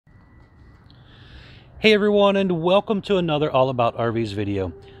Hey everyone, and welcome to another All About RVs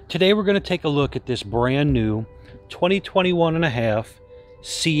video. Today we're going to take a look at this brand new 2021.5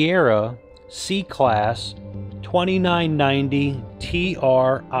 Sierra C-Class 2990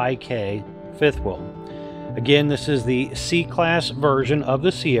 TRIK fifth wheel. Again, this is the C-Class version of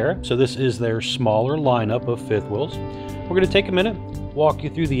the Sierra, so this is their smaller lineup of fifth wheels. We're going to take a minute, walk you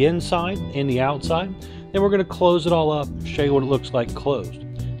through the inside and the outside, then we're going to close it all up, show you what it looks like closed.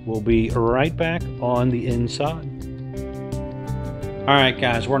 We'll be right back on the inside. Alright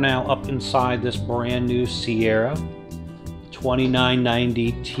guys, we're now up inside this brand new Sierra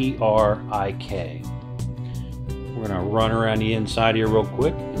 2990 TRIK. We're going to run around the inside here real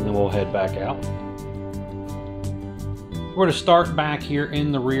quick and then we'll head back out. We're going to start back here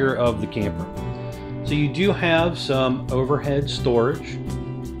in the rear of the camper. So you do have some overhead storage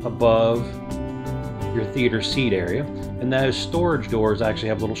above your theater seat area. And those storage doors actually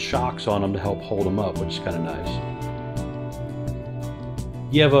have little shocks on them to help hold them up, which is kind of nice.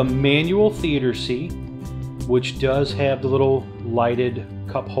 You have a manual theater seat, which does have the little lighted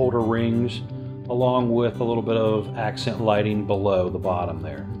cup holder rings, along with a little bit of accent lighting below the bottom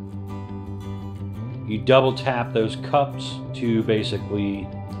there. You double tap those cups to basically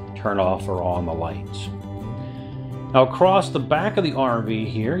turn off or on the lights. Now across the back of the RV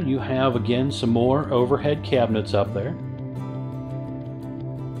here, you have again some more overhead cabinets up there.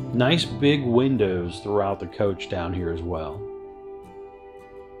 Nice big windows throughout the coach down here as well.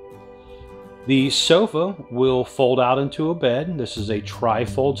 The sofa will fold out into a bed. This is a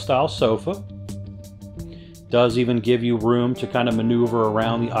tri-fold style sofa. Does even give you room to kind of maneuver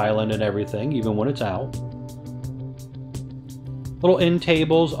around the island and everything, even when it's out. Little end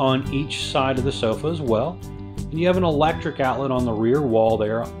tables on each side of the sofa as well. And you have an electric outlet on the rear wall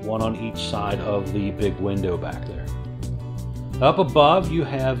there, one on each side of the big window back there. Up above, you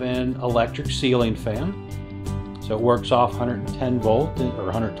have an electric ceiling fan. So it works off 110 volt or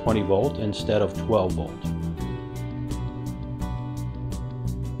 120 volt instead of 12 volt.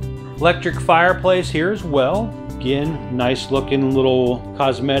 Electric fireplace here as well. Again, nice looking little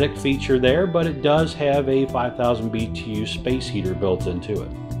cosmetic feature there, but it does have a 5000 BTU space heater built into it.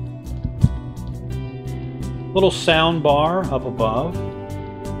 Little sound bar up above.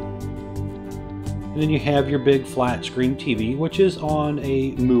 And then you have your big flat screen TV, which is on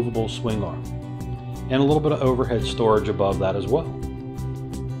a movable swing arm. And a little bit of overhead storage above that as well.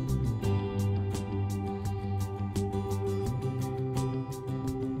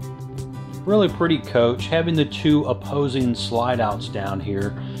 Really pretty coach. Having the two opposing slide outs down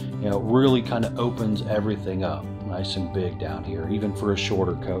here, you know, really kind of opens everything up. Nice and big down here, even for a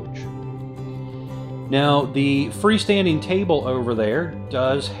shorter coach. Now, the freestanding table over there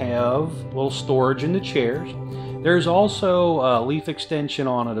does have a little storage in the chairs. There's also a leaf extension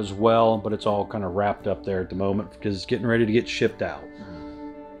on it as well, but it's all kind of wrapped up there at the moment because it's getting ready to get shipped out.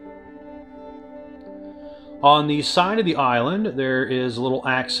 On the side of the island, there is a little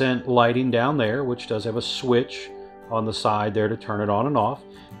accent lighting down there, which does have a switch on the side there to turn it on and off.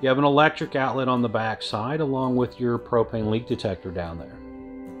 You have an electric outlet on the back side, along with your propane leak detector down there.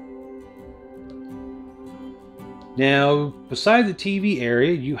 Now, beside the TV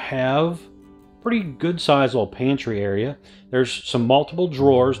area, you have pretty good sized little pantry area. There's some multiple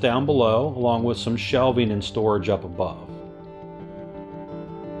drawers down below, along with some shelving and storage up above.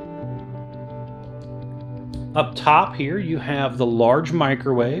 Up top here, you have the large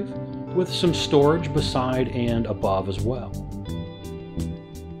microwave with some storage beside and above as well.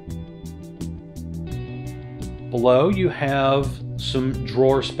 Below, you have some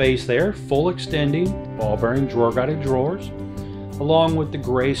drawer space there, full extending ball bearing drawer guided drawers, along with the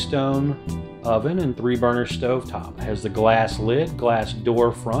gray stone oven and 3-burner stovetop. It has the glass lid, glass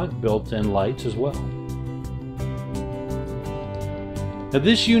door front, built-in lights as well. Now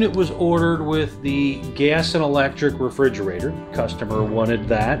this unit was ordered with the gas and electric refrigerator. Customer wanted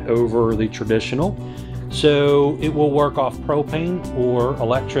that over the traditional, so it will work off propane or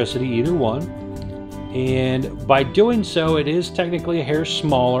electricity, either one. And by doing so, it is technically a hair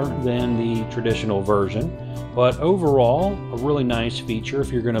smaller than the traditional version, but overall, a really nice feature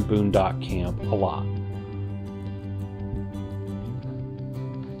if you're going to boondock camp a lot.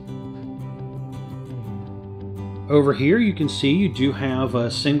 Over here, you can see you do have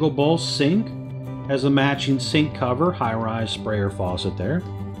a single bowl sink, has a matching sink cover, high-rise sprayer faucet there.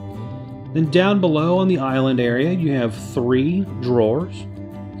 Then down below on the island area, you have 3 drawers.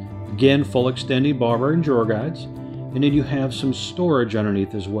 Again, full extending ball bearing drawer guides, and then you have some storage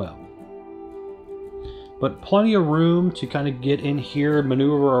underneath as well. But plenty of room to kind of get in here,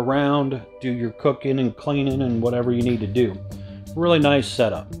 maneuver around, do your cooking and cleaning and whatever you need to do. Really nice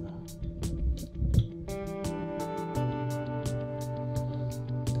setup.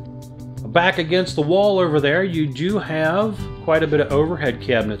 Back against the wall over there, you do have quite a bit of overhead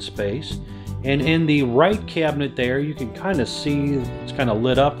cabinet space. And in the right cabinet there, you can kind of see, it's kind of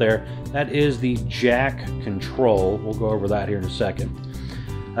lit up there. That is the jack control. We'll go over that here in a second.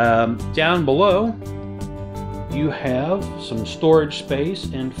 Down below, you have some storage space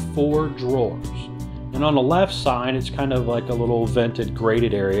and 4 drawers. And on the left side, it's kind of like a little vented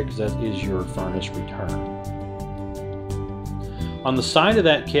grated area because that is your furnace return. On the side of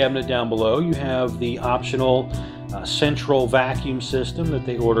that cabinet down below, you have the optional central vacuum system that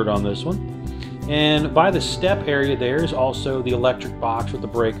they ordered on this one. And by the step area there is also the electric box with the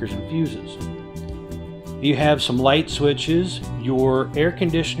breakers and fuses. You have some light switches, your air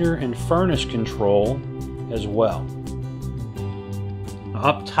conditioner and furnace control as well.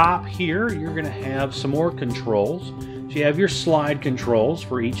 Up top here, you're going to have some more controls. So you have your slide controls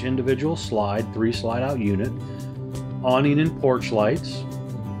for each individual slide, 3 slide out unit, awning and porch lights.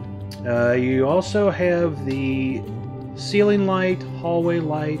 You also have the ceiling light, hallway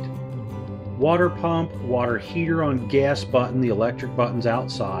light, water pump, water heater on gas button, the electric button's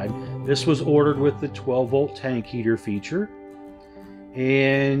outside. This was ordered with the 12-volt tank heater feature.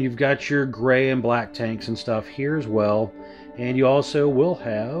 And you've got your gray and black tanks and stuff here as well. And you also will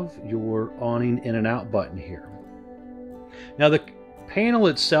have your awning in and out button here. Now the panel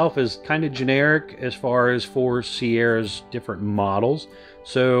itself is kind of generic as far as for Sierra's different models.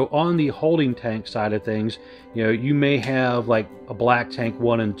 So on the holding tank side of things, you know, you may have like a black tank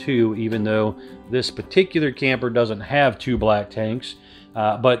 1 and 2, even though this particular camper doesn't have 2 black tanks,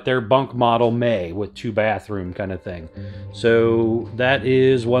 but their bunk model may, with 2 bathroom kind of thing. So that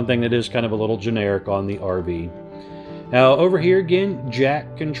is one thing that is kind of a little generic on the RV. Now over here again,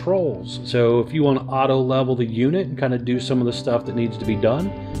 jack controls. So if you want to auto level the unit and kind of do some of the stuff that needs to be done,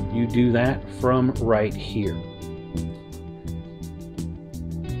 you do that from right here.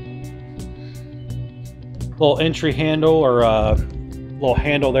 Little entry handle or little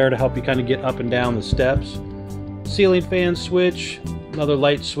handle there to help you kind of get up and down the steps. Ceiling fan switch, another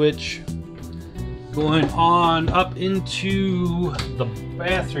light switch. Going on up into the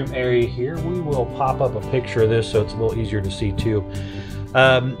bathroom area here, we will pop up a picture of this so it's a little easier to see too.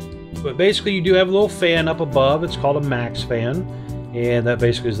 But basically you do have a little fan up above. It's called a max fan, and that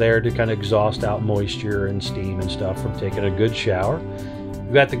basically is there to kind of exhaust out moisture and steam and stuff from taking a good shower.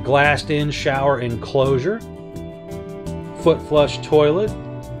 We've got the glassed in shower enclosure, foot flush toilet,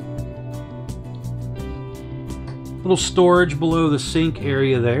 little storage below the sink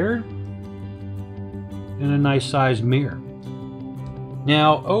area there, and a nice sized mirror.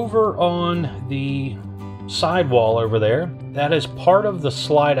 Now over on the sidewall over there, that is part of the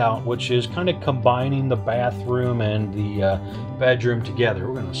slide out, which is kind of combining the bathroom and the bedroom together.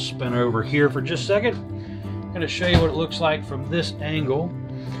 We're going to spin over here for just a second. I'm going to show you what it looks like from this angle.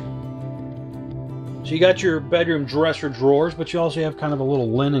 So you got your bedroom dresser drawers, but you also have kind of a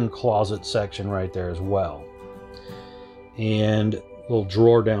little linen closet section right there as well. And a little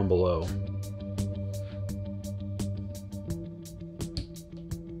drawer down below.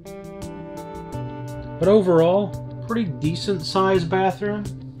 But overall, pretty decent sized bathroom,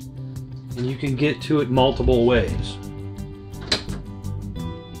 and you can get to it multiple ways.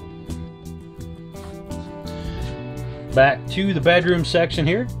 Back to the bedroom section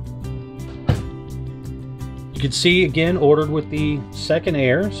here. You can see again ordered with the second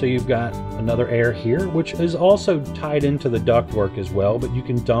air, so you've got another air here, which is also tied into the ductwork as well, but you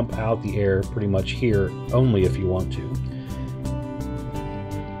can dump out the air pretty much here only if you want to.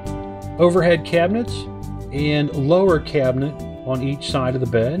 Overhead cabinets and lower cabinet on each side of the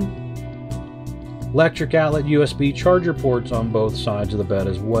bed. Electric outlet USB charger ports on both sides of the bed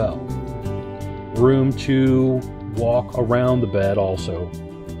as well. Room to walk around the bed also.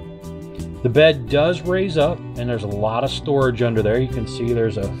 The bed does raise up, and there's a lot of storage under there. You can see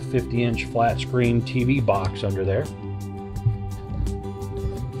there's a 50-inch flat screen TV box under there.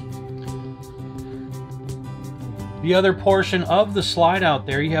 The other portion of the slide out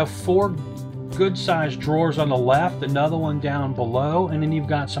there, you have 4 good-sized drawers on the left, another one down below, and then you've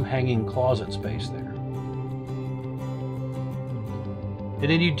got some hanging closet space there. And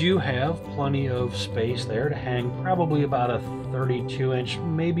then you do have plenty of space there to hang probably about a 32-inch,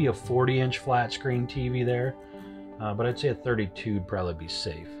 maybe a 40-inch flat screen TV there. But I'd say a 32 would probably be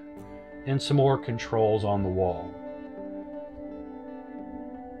safe. And some more controls on the wall.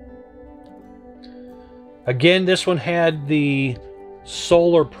 Again, this one had the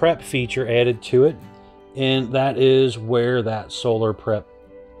solar prep feature added to it, and that is where that solar prep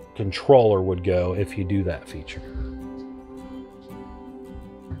controller would go if you do that feature.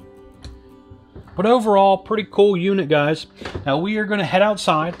 But overall, pretty cool unit, guys. Now we are going to head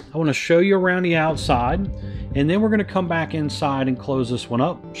outside. I want to show you around the outside, and then we're going to come back inside and close this one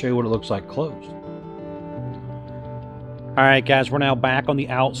up, show you what it looks like closed. All right, guys, we're now back on the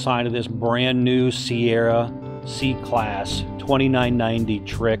outside of this brand new Sierra C-Class 2990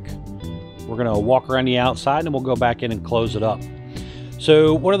 Trick. We're going to walk around the outside and we'll go back in and close it up.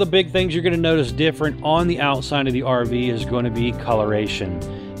 So one of the big things you're going to notice different on the outside of the RV is going to be coloration.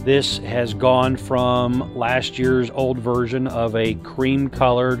 This has gone from last year's old version of a cream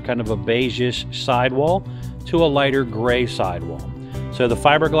colored, kind of a beigeish sidewall to a lighter gray sidewall. So the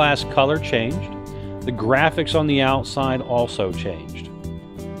fiberglass color changed. The graphics on the outside also changed.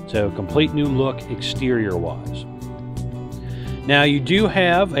 So complete new look exterior wise. Now you do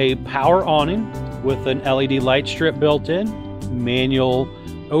have a power awning with an LED light strip built in. Manual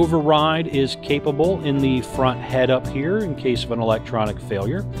override is capable in the front head up here in case of an electronic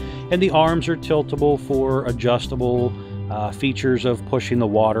failure. And the arms are tiltable for adjustable features of pushing the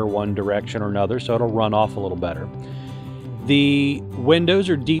water one direction or another, so it'll run off a little better. The windows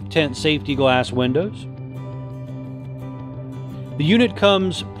are deep tint safety glass windows. The unit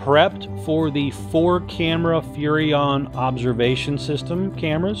comes prepped for the 4-camera Furrion observation system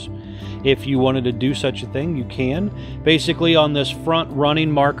cameras. If you wanted to do such a thing, you can. Basically, on this front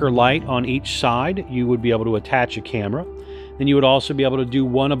running marker light on each side, you would be able to attach a camera. Then you would also be able to do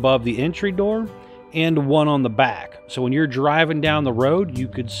one above the entry door and one on the back. So when you're driving down the road, you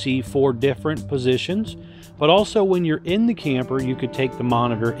could see 4 different positions. But also when you're in the camper, you could take the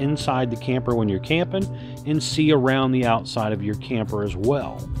monitor inside the camper when you're camping and see around the outside of your camper as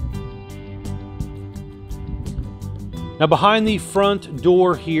well. Now behind the front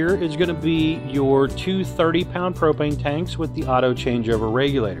door here is going to be your 2 30-pound propane tanks with the auto changeover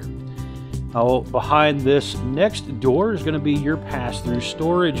regulator. Now behind this next door is going to be your pass-through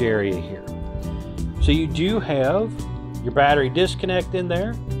storage area here. So you do have your battery disconnect in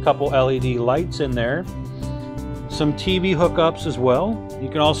there, a couple LED lights in there, some TV hookups as well. You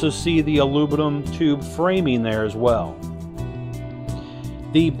can also see the aluminum tube framing there as well.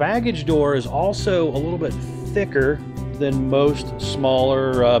 The baggage door is also a little bit thicker than most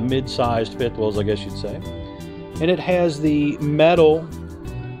smaller mid-sized fifth wheels, I guess you'd say. And it has the metal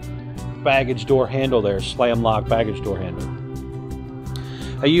baggage door handle there, slam lock baggage door handle.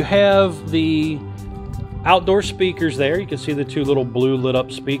 You have the outdoor speakers there. You can see the 2 little blue lit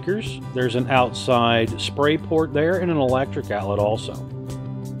up speakers. There's an outside spray port there and an electric outlet also.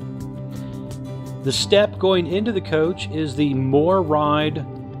 The step going into the coach is the More Ride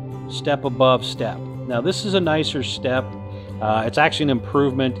step above step. Now this is a nicer step. It's actually an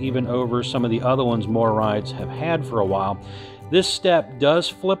improvement even over some of the other ones More Rides have had for a while. This step does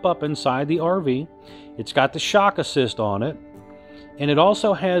flip up inside the RV. It's got the shock assist on it. And it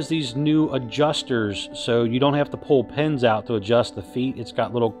also has these new adjusters, so you don't have to pull pins out to adjust the feet. It's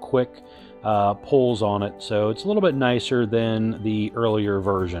got little quick pulls on it, so it's a little bit nicer than the earlier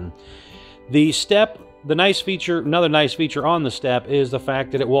version. The step, another nice feature on the step is the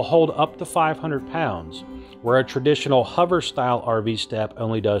fact that it will hold up to 500 pounds, where a traditional hover style RV step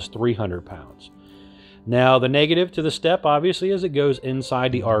only does 300 pounds. Now, the negative to the step, obviously, is it goes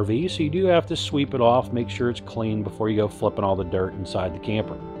inside the RV, so you do have to sweep it off, make sure it's clean before you go flipping all the dirt inside the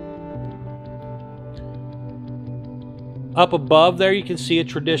camper. Up above there, you can see a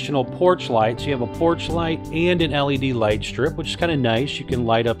traditional porch light. So you have a porch light and an LED light strip, which is kind of nice. You can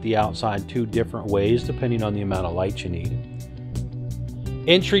light up the outside 2 different ways, depending on the amount of light you need.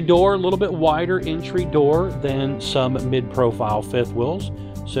 Entry door, a little bit wider entry door than some mid-profile fifth wheels.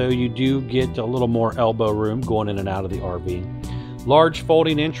 So you do get a little more elbow room going in and out of the RV. Large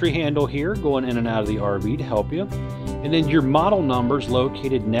folding entry handle here going in and out of the RV to help you. And then your model numbers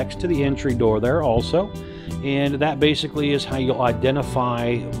located next to the entry door there also. And that basically is how you'll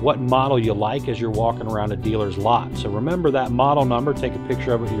identify what model you like as you're walking around a dealer's lot. So remember that model number, take a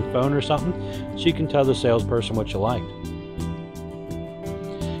picture of it with your phone or something so you can tell the salesperson what you liked.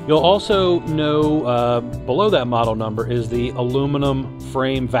 You'll also know below that model number is the aluminum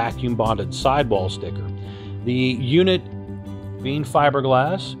frame vacuum bonded sidewall sticker. The unit, being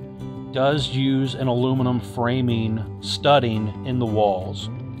fiberglass, does use an aluminum framing studding in the walls,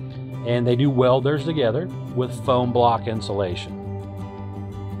 and they do weld theirs together with foam block insulation.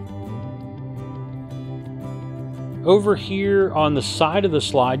 Over here on the side of the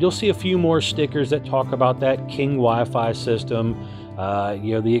slide, you'll see a few more stickers that talk about that King Wi-Fi system,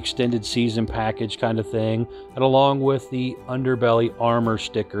 you know, the extended season package kind of thing, and along with the underbelly armor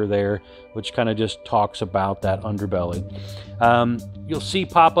sticker there, which kind of just talks about that underbelly. You'll see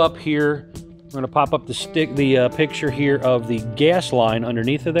pop up here We're going to pop up the picture here of the gas line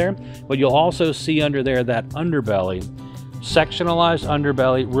underneath of there, but you'll also see under there that underbelly. Sectionalized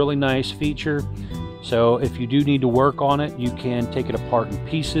underbelly, really nice feature. So if you do need to work on it, you can take it apart in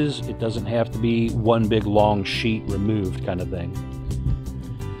pieces. It doesn't have to be one big long sheet removed kind of thing.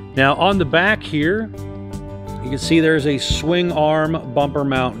 Now on the back here, you can see there's a swing arm bumper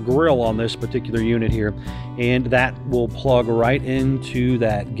mount grill on this particular unit here, and that will plug right into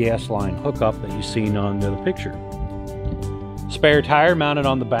that gas line hookup that you've seen on the picture. Spare tire mounted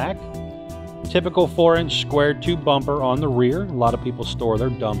on the back. Typical 4-inch square tube bumper on the rear. A lot of people store their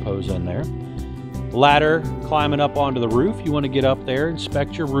dump hose in there. Ladder climbing up onto the roof. You want to get up there,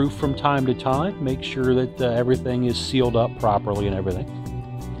 inspect your roof from time to time, make sure that everything is sealed up properly and everything.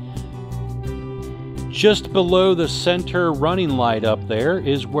 Just below the center running light up there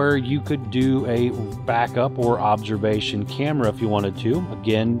is where you could do a backup or observation camera if you wanted to.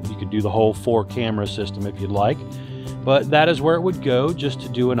 Again, you could do the whole 4-camera system if you'd like, but that is where it would go, just to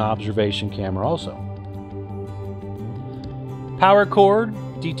do an observation camera also. Power cord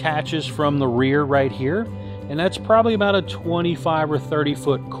detaches from the rear right here, and that's probably about a 25 or 30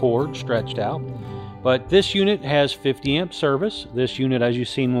 foot cord stretched out. But this unit has 50 amp service. This unit, as you've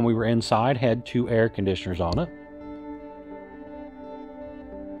seen when we were inside, had 2 air conditioners on it.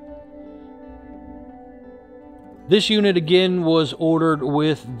 This unit again was ordered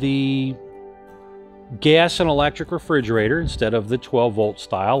with the gas and electric refrigerator instead of the 12-volt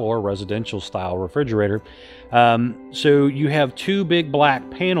style or residential style refrigerator. So you have 2 big black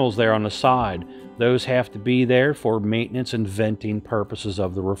panels there on the side. Those have to be there for maintenance and venting purposes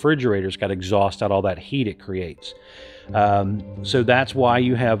of the refrigerator. It's got to exhaust out all that heat it creates. So that's why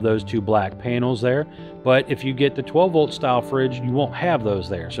you have those 2 black panels there. But if you get the 12-volt style fridge, you won't have those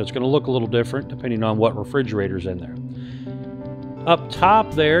there. So it's going to look a little different depending on what refrigerator's in there. Up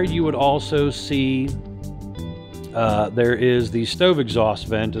top there, you would also see there is the stove exhaust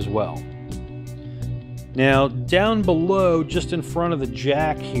vent as well. Now, down below, just in front of the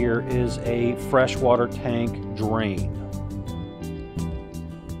jack here, is a freshwater tank drain.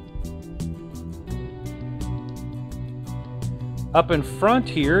 Up in front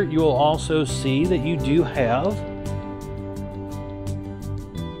here, you'll also see that you do have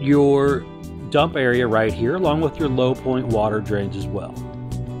your dump area right here, along with your low point water drains as well.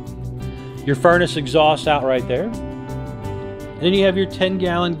 Your furnace exhaust out right there. And then you have your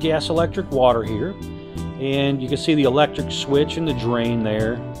 10-gallon gas electric water here. And you can see the electric switch and the drain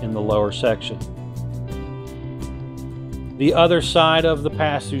there in the lower section. The other side of the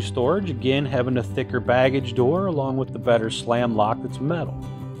pass-through storage, again, having a thicker baggage door along with the better slam lock that's metal.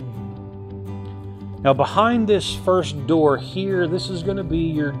 Now behind this first door here, this is going to be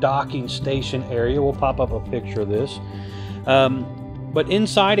your docking station area. We'll pop up a picture of this. But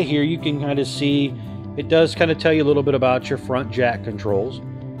inside of here, you can kind of see, it does kind of tell you a little bit about your front jack controls.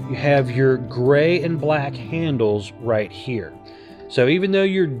 You have your gray and black handles right here. So even though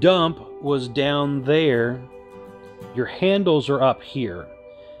your dump was down there, your handles are up here.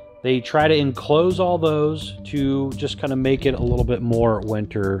 They try to enclose all those to just kind of make it a little bit more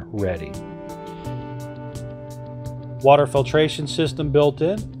winter ready. Water filtration system built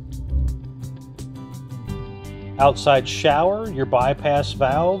in. Outside shower, your bypass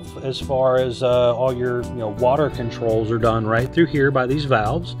valve, as far as all your water controls are done right through here by these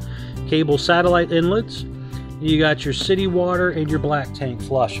valves. Cable satellite inlets. You got your city water and your black tank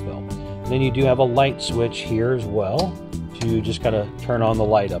flush fill. Then you do have a light switch here as well to just kind of turn on the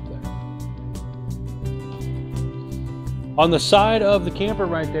light up there. On the side of the camper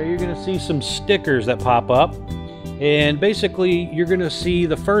right there, you're going to see some stickers that pop up. And basically, you're going to see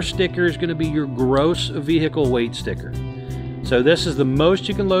the first sticker is going to be your gross vehicle weight sticker. So this is the most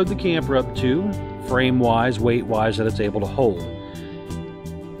you can load the camper up to, frame-wise, weight-wise, that it's able to hold.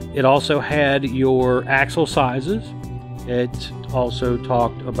 It also had your axle sizes. It also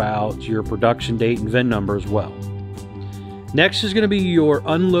talked about your production date and VIN number as well. Next is going to be your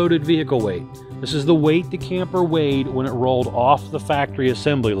unloaded vehicle weight. This is the weight the camper weighed when it rolled off the factory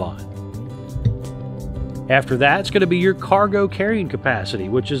assembly line. After that, it's going to be your cargo carrying capacity,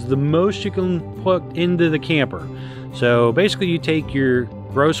 which is the most you can put into the camper. So basically you take your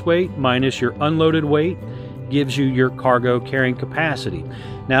gross weight minus your unloaded weight, gives you your cargo carrying capacity.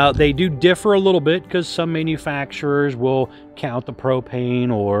 Now they do differ a little bit because some manufacturers will count the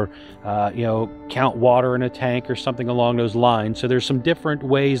propane or count water in a tank or something along those lines. So there's some different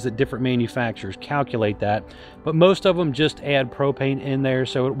ways that different manufacturers calculate that, but most of them just add propane in there,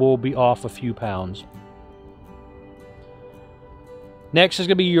 so it will be off a few pounds. Next is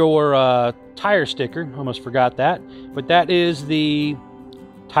going to be your tire sticker. Almost forgot that. But that is the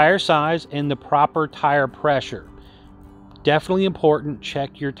tire size and the proper tire pressure. Definitely important,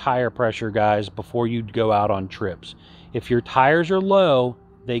 check your tire pressure, guys, before you go out on trips. If your tires are low,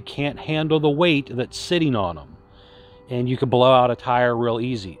 they can't handle the weight that's sitting on them, and you can blow out a tire real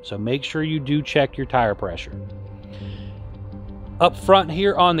easy. So make sure you do check your tire pressure. Up front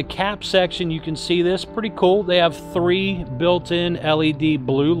here on the cap section, you can see this, pretty cool. They have 3 built-in LED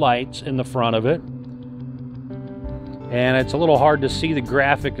blue lights in the front of it. And it's a little hard to see the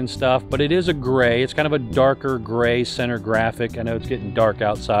graphic and stuff, but it is a gray. It's kind of a darker gray center graphic. I know it's getting dark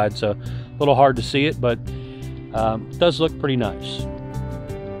outside, so a little hard to see it, but it does look pretty nice.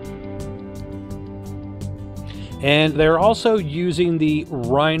 And they're also using the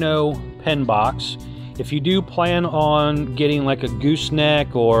Rhino pen box. If you do plan on getting like a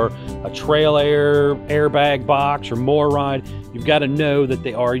gooseneck or a trail airbag box or more ride, you've got to know that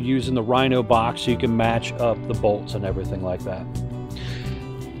they are using the Rhino box so you can match up the bolts and everything like that.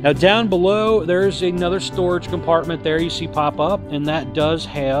 Now down below, there's another storage compartment there you see pop up, and that does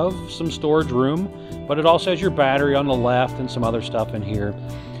have some storage room, but it also has your battery on the left and some other stuff in here.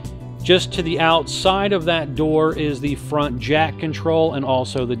 Just to the outside of that door is the front jack control and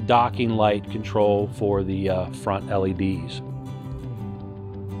also the docking light control for the front LEDs.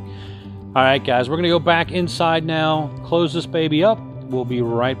 All right, guys, we're going to go back inside now, close this baby up. We'll be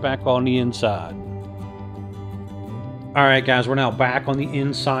right back on the inside. All right, guys, we're now back on the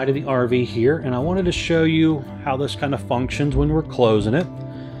inside of the RV here, and I wanted to show you how this kind of functions when we're closing it.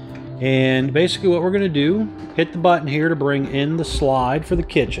 And basically what we're going to do, hit the button here to bring in the slide for the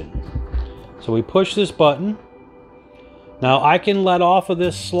kitchen. So we push this button. Now I can let off of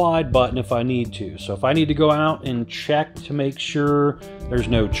this slide button if I need to. So if I need to go out and check to make sure there's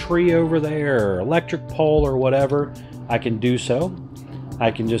no tree over there or electric pole or whatever, I can do so. I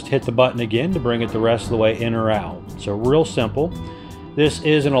can just hit the button again to bring it the rest of the way in or out. So real simple. This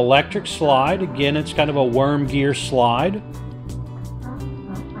is an electric slide. Again, it's kind of a worm gear slide.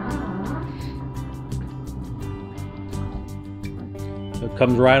 So it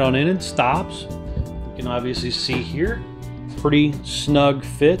comes right on in and stops. You can obviously see here, pretty snug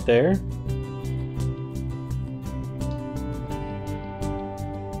fit there.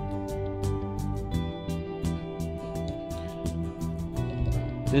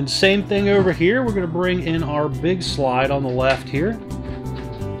 Then same thing over here, we're going to bring in our big slide on the left here.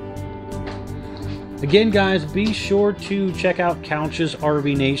 Again, guys, be sure to check out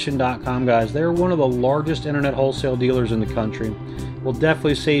CouchesRVNation.com, guys. They're one of the largest internet wholesale dealers in the country. Will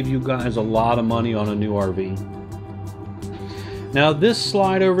definitely save you guys a lot of money on a new RV. Now this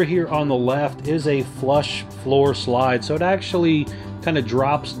slide over here on the left is a flush floor slide, so it actually kind of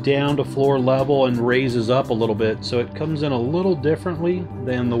drops down to floor level and raises up a little bit, so it comes in a little differently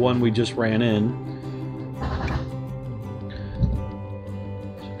than the one we just ran in.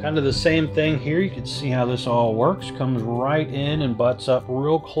 So kind of the same thing here. You can see how this all works. Comes right in and butts up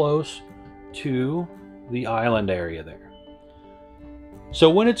real close to the island area there. So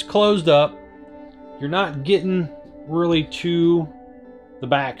when it's closed up, you're not getting really to the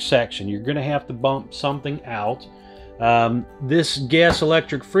back section. You're going to have to bump something out. This gas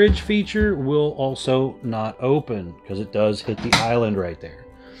electric fridge feature will also not open because it does hit the island right there.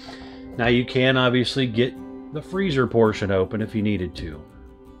 Now you can obviously get the freezer portion open if you needed to.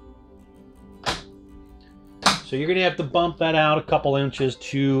 So you're going to have to bump that out a couple inches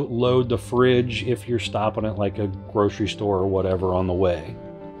to load the fridge if you're stopping at like a grocery store or whatever on the way.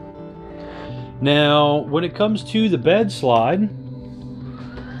 Now, when it comes to the bed slide, you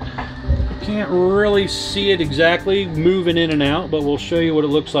can't really see it exactly moving in and out, but we'll show you what it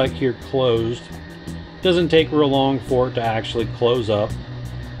looks like here closed. It doesn't take real long for it to actually close up.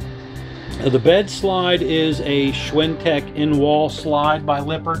 The bed slide is a Schwintek in-wall slide by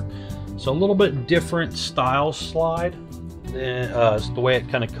Lippert. So a little bit different style slide than the way it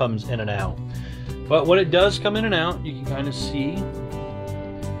kind of comes in and out. But when it does come in and out, you can kind of see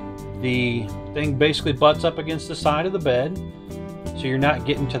the thing basically butts up against the side of the bed. So you're not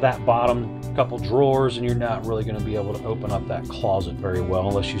getting to that bottom couple drawers, and you're not really going to be able to open up that closet very well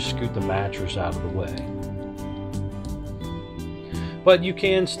unless you scoot the mattress out of the way. But you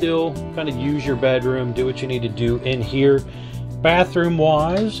can still kind of use your bedroom, do what you need to do in here. Bathroom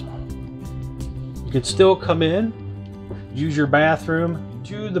wise, you could still come in, use your bathroom,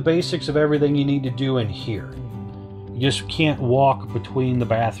 do the basics of everything you need to do in here. You just can't walk between the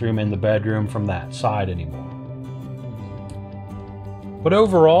bathroom and the bedroom from that side anymore. But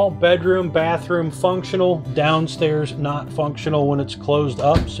overall, bedroom, bathroom functional, downstairs not functional when it's closed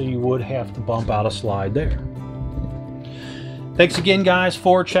up, so you would have to bump out a slide there. Thanks again, guys,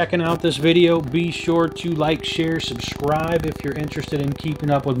 for checking out this video. Be sure to like, share, subscribe if you're interested in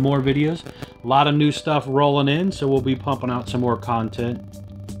keeping up with more videos. A lot of new stuff rolling in, so we'll be pumping out some more content